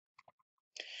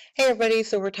Hey everybody,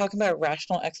 so we're talking about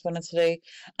rational exponents today.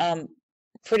 Um,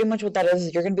 Pretty much what that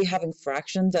is you're going to be having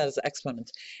fractions as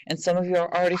exponents. And some of you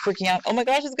are already freaking out, oh my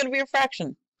gosh, it's going to be a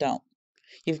fraction. Don't.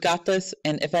 You've got this,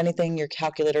 and if anything, your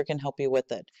calculator can help you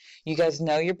with it. You guys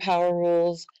know your power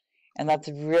rules, and that's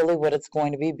really what it's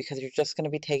going to be because you're just going to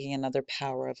be taking another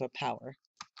power of a power.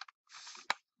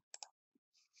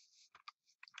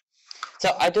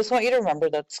 So I just want you to remember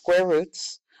that square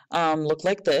roots look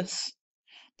like this.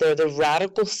 They're the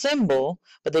radical symbol,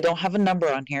 but they don't have a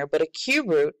number on here. But a cube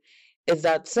root is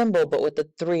that symbol, but with the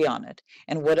 3 on it.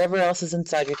 And whatever else is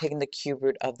inside, you're taking the cube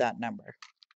root of that number.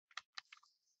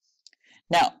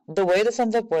 Now, the way this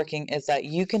ends up working is that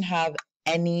you can have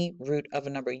any root of a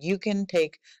number. You can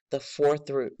take the 4th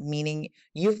root, meaning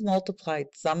you've multiplied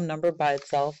some number by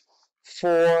itself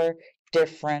 4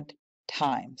 different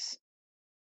times.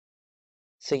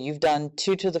 So you've done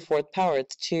 2 to the 4th power.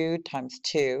 It's 2 times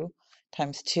 2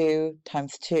 times 2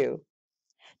 times 2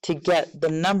 to get the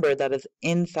number that is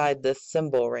inside this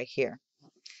symbol right here.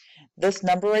 This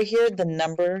number right here, the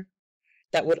number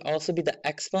that would also be the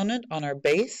exponent on our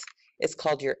base, is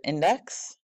called your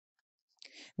index.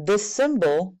 This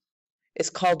symbol is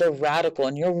called a radical,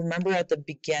 and you'll remember at the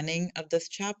beginning of this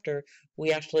chapter,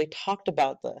 we actually talked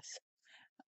about this.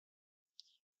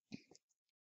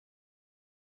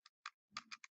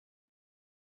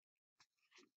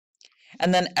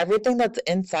 And then everything that's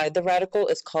inside the radical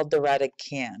is called the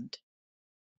radicand.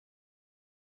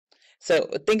 So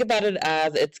think about it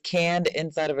as it's canned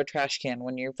inside of a trash can.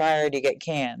 When you're fired, you get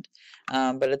canned,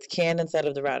 but it's canned inside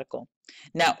of the radical.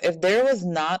 Now, if there was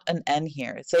not an n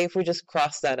here, say if we just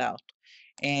crossed that out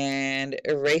and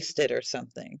erased it or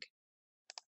something.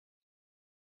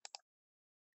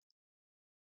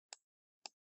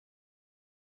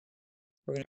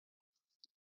 We're gonna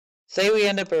say we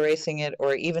end up erasing it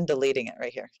or even deleting it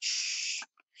right here.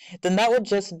 Then that would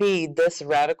just be this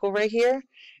radical right here,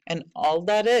 and all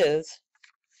that is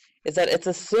that it's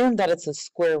assumed that it's a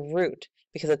square root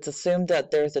because it's assumed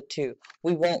that there's a 2.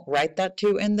 We won't write that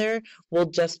 2 in there. We'll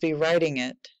just be writing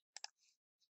it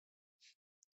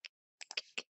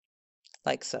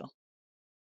like so.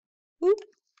 Whoop.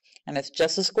 And it's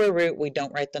just a square root. We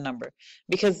don't write the number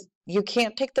because you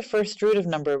can't take the first root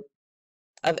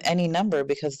of any number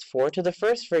because 4 to the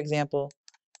first, for example,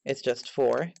 it's just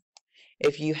 4.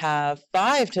 If you have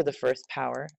 5 to the first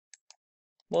power,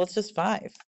 well, it's just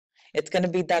 5. It's going to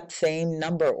be that same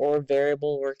number or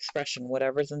variable or expression,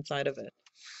 whatever's inside of it.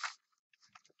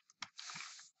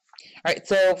 All right,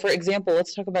 so for example,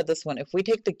 let's talk about this one. If we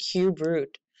take the cube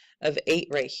root of 8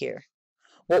 right here,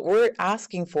 what we're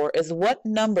asking for is what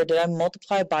number did I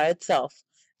multiply by itself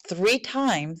 3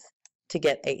 times to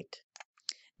get 8?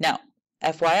 Now,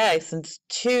 FYI, since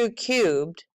 2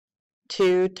 cubed,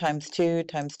 2 times 2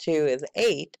 times 2 is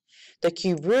 8, the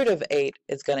cube root of 8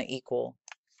 is going to equal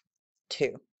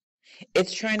 2.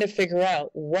 It's trying to figure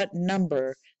out what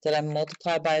number did I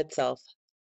multiply by itself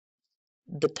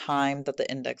the time that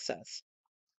the index says.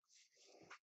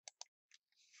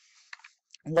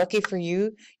 Lucky for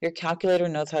you, your calculator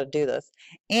knows how to do this.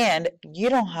 And you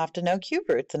don't have to know cube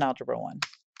roots in Algebra 1.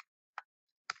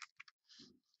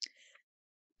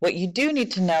 What you do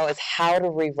need to know is how to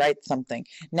rewrite something.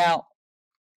 Now,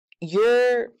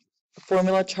 your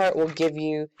formula chart will give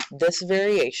you this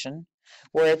variation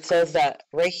where it says that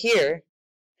right here,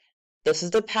 this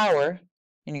is the power,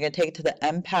 and you're going to take it to the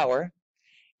m power,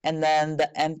 and then the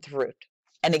nth root.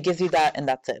 And it gives you that, and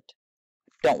that's it.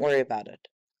 Don't worry about it.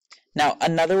 Now,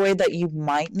 another way that you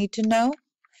might need to know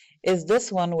is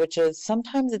this one, which is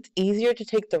sometimes it's easier to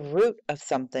take the root of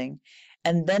something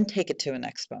and then take it to an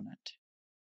exponent.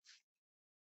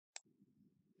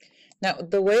 Now,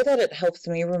 the way that it helps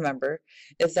me remember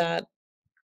is that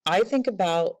I think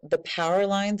about the power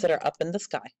lines that are up in the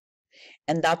sky,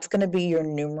 and that's going to be your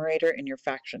numerator in your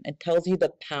fraction. It tells you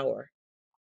the power.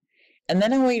 And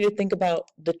then I want you to think about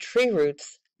the tree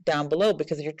roots down below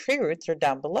because your tree roots are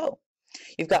down below.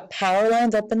 You've got power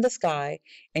lines up in the sky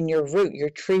and your root,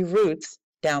 your tree roots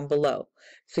down below.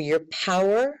 So your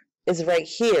power is right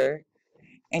here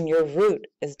and your root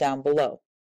is down below.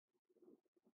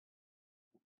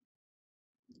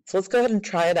 So let's go ahead and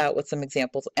try it out with some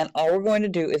examples. And all we're going to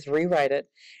do is rewrite it.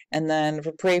 And then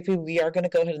for pre-AP, we are going to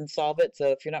go ahead and solve it. So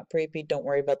if you're not pre-AP, don't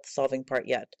worry about the solving part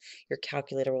yet. Your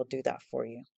calculator will do that for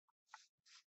you.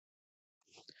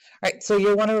 All right, so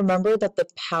you'll want to remember that the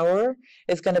power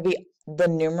is going to be the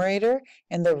numerator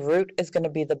and the root is going to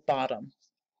be the bottom.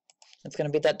 It's going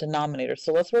to be that denominator.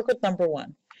 So let's work with number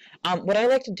 1. What I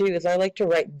like to do is I like to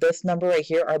write this number right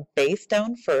here, our base,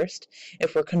 down first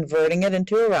if we're converting it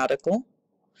into a radical.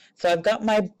 So I've got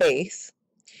my base.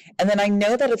 And then I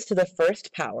know that it's to the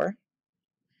first power.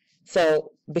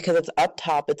 So because it's up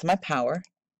top, it's my power.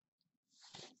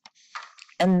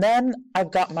 And then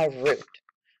I've got my root.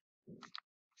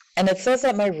 And it says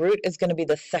that my root is going to be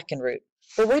the second root.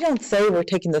 But we don't say we're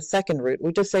taking the second root.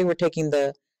 We just say we're taking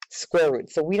the square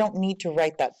root. So we don't need to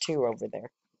write that 2 over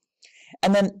there.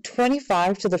 And then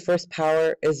 25 to the first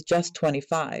power is just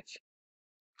 25.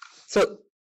 So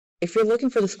if you're looking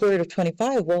for the square root of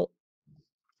 25, well,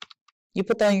 you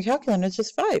put that on your calculator, it's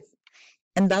just 5.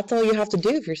 And that's all you have to do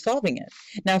if you're solving it.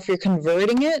 Now, if you're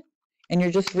converting it and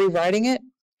you're just rewriting it,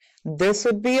 this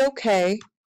would be okay,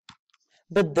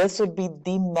 but this would be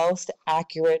the most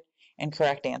accurate and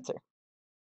correct answer.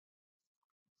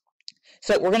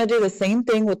 So we're going to do the same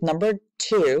thing with number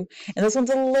 2, and this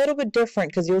one's a little bit different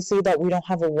because you'll see that we don't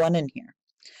have a 1 in here.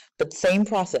 But same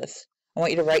process. I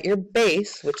want you to write your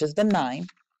base, which is the 9,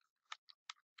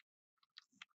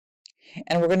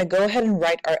 and we're going to go ahead and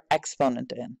write our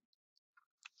exponent in.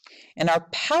 And our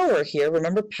power here,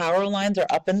 remember power lines are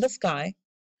up in the sky,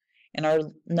 and our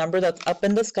number that's up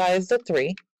in the sky is the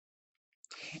 3.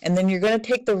 And then you're going to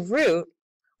take the root,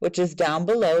 which is down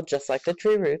below, just like the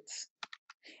tree roots,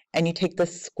 and you take the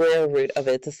square root of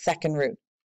it. It's a second root.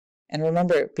 And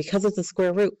remember, because it's a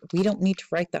square root, we don't need to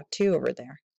write that 2 over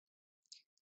there.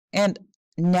 And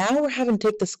now we're having to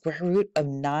take the square root of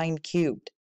 9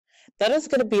 cubed. That is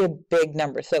going to be a big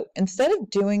number. So instead of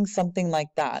doing something like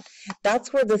that,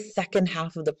 that's where the second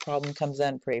half of the problem comes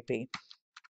in for AP.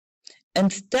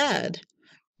 Instead,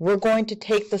 we're going to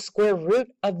take the square root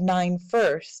of 9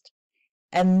 first,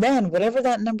 and then whatever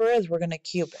that number is, we're going to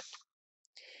cube it.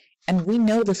 And we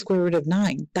know the square root of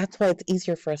 9. That's why it's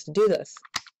easier for us to do this.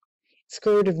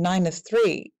 Square root of 9 is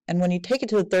 3. And when you take it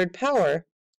to the third power,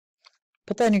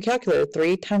 put that in your calculator.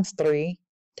 3 times 3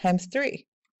 times 3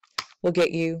 will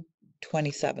get you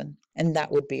 27. And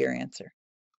that would be your answer.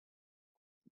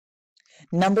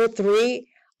 Number 3,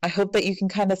 I hope that you can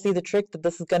kind of see the trick that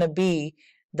this is going to be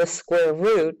the square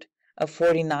root of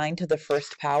 49 to the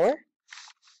first power.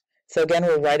 So again,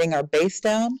 we're writing our base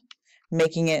down,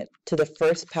 making it to the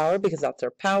first power because that's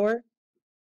our power,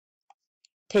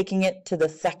 taking it to the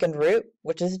second root,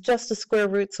 which is just a square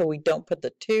root, so we don't put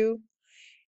the 2.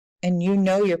 And you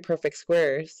know your perfect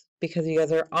squares because you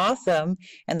guys are awesome,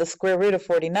 and the square root of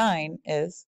 49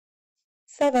 is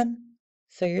 7.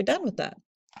 So you're done with that.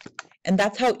 And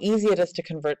that's how easy it is to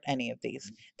convert any of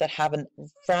these that have a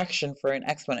fraction for an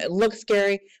exponent. It looks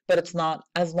scary, but it's not,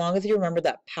 as long as you remember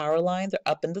that power lines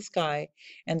are up in the sky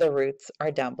and the roots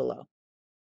are down below.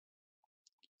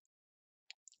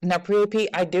 Now, pre-AP,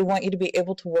 I do want you to be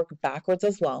able to work backwards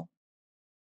as well.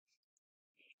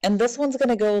 And this one's going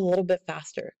to go a little bit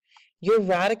faster. Your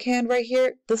radicand right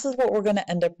here, this is what we're going to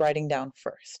end up writing down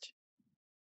first.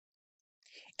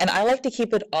 And I like to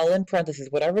keep it all in parentheses.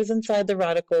 Whatever's inside the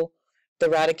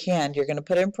radicand, you're going to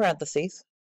put it in parentheses.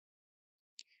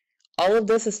 All of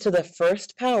this is to the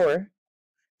first power,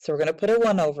 so we're going to put a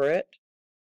 1 over it.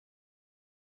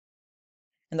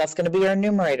 And that's going to be our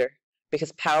numerator,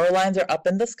 because power lines are up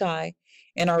in the sky,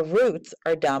 and our roots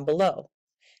are down below.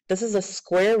 This is a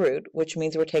square root, which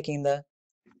means we're taking the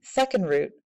second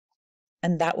root,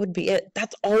 and that would be it.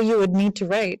 That's all you would need to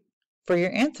write for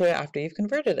your answer after you've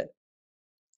converted it.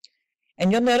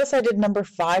 And you'll notice I did number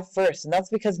 5 first, and that's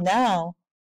because now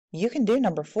you can do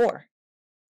number 4.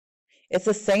 It's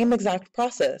the same exact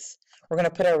process. We're going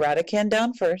to put our radicand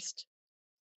down first.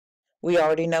 We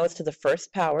already know it's to the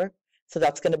first power, so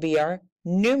that's going to be our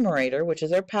numerator, which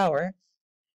is our power.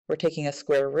 We're taking a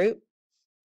square root,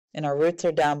 and our roots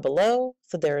are down below,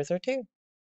 so there is our 2.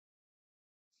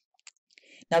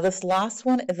 Now this last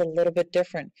one is a little bit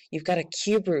different. You've got a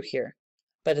cube root here,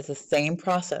 but it's the same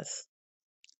process.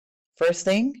 First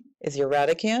thing is your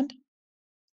radicand,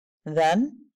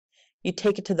 then you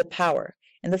take it to the power.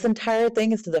 And this entire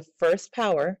thing is to the first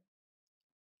power,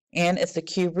 and it's the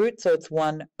cube root, so it's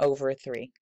 1 over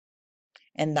 3.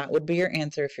 And that would be your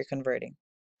answer if you're converting.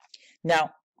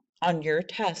 Now, on your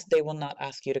test, they will not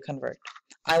ask you to convert.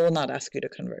 I will not ask you to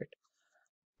convert.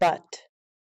 But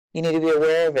you need to be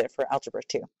aware of it for Algebra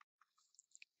 2.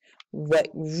 What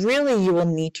really you will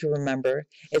need to remember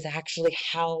is actually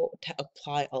how to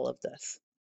apply all of this.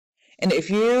 And if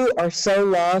you are so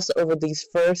lost over these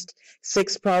first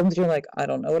 6 problems, you're like, I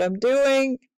don't know what I'm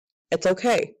doing, it's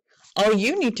okay. All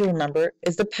you need to remember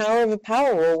is the power of a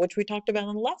power rule, which we talked about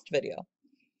in the last video.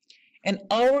 And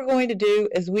all we're going to do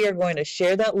is we are going to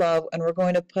share that love, and we're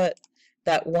going to put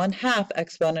that 1/2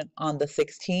 exponent on the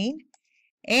 16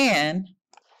 and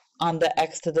on the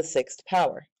x to the 6th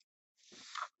power.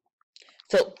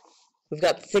 So we've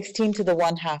got 16 to the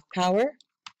 1/2 power,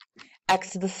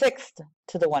 x to the 6th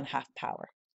to the 1/2 power.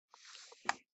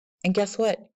 And guess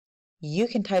what? You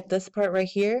can type this part right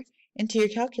here into your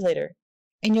calculator,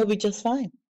 and you'll be just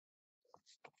fine.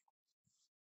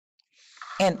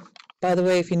 And by the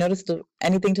way, if you notice,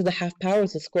 anything to the half power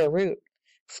is a square root.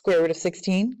 Square root of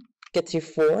 16 gets you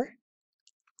 4.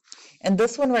 And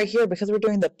this one right here, because we're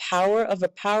doing the power of a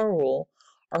power rule,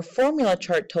 our formula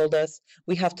chart told us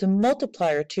we have to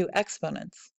multiply our two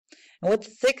exponents. And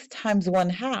what's 6 times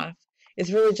 1/2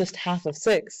 is really just half of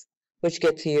 6, which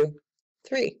gets you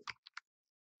 3.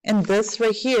 And this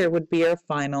right here would be our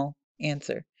final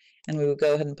answer. And we would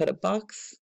go ahead and put a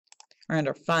box around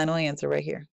our final answer right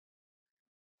here.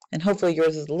 And hopefully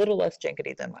yours is a little less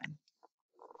jankety than mine.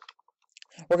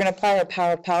 We're going to apply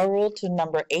our power rule to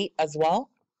number 8 as well.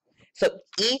 So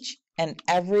each and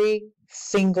every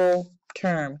single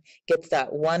term gets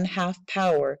that 1/2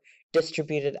 power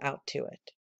distributed out to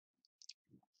it.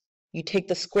 You take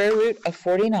the square root of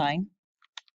 49,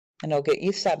 and it'll get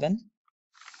you 7.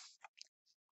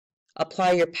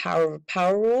 Apply your power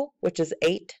rule, which is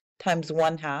 8 times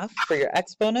 1/2 for your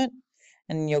exponent,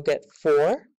 and you'll get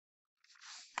 4.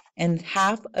 And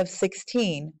half of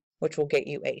 16, which will get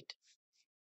you 8.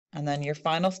 And then your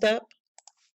final step,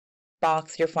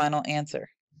 box your final answer.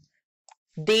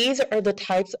 These are the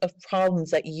types of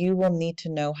problems that you will need to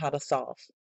know how to solve.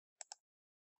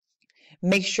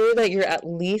 Make sure that you're at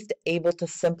least able to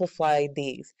simplify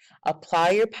these.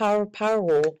 Apply your power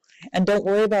rule, and don't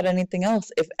worry about anything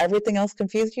else. If everything else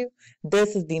confused you,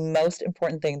 this is the most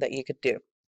important thing that you could do.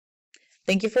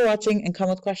 Thank you for watching, and come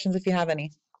with questions if you have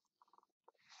any.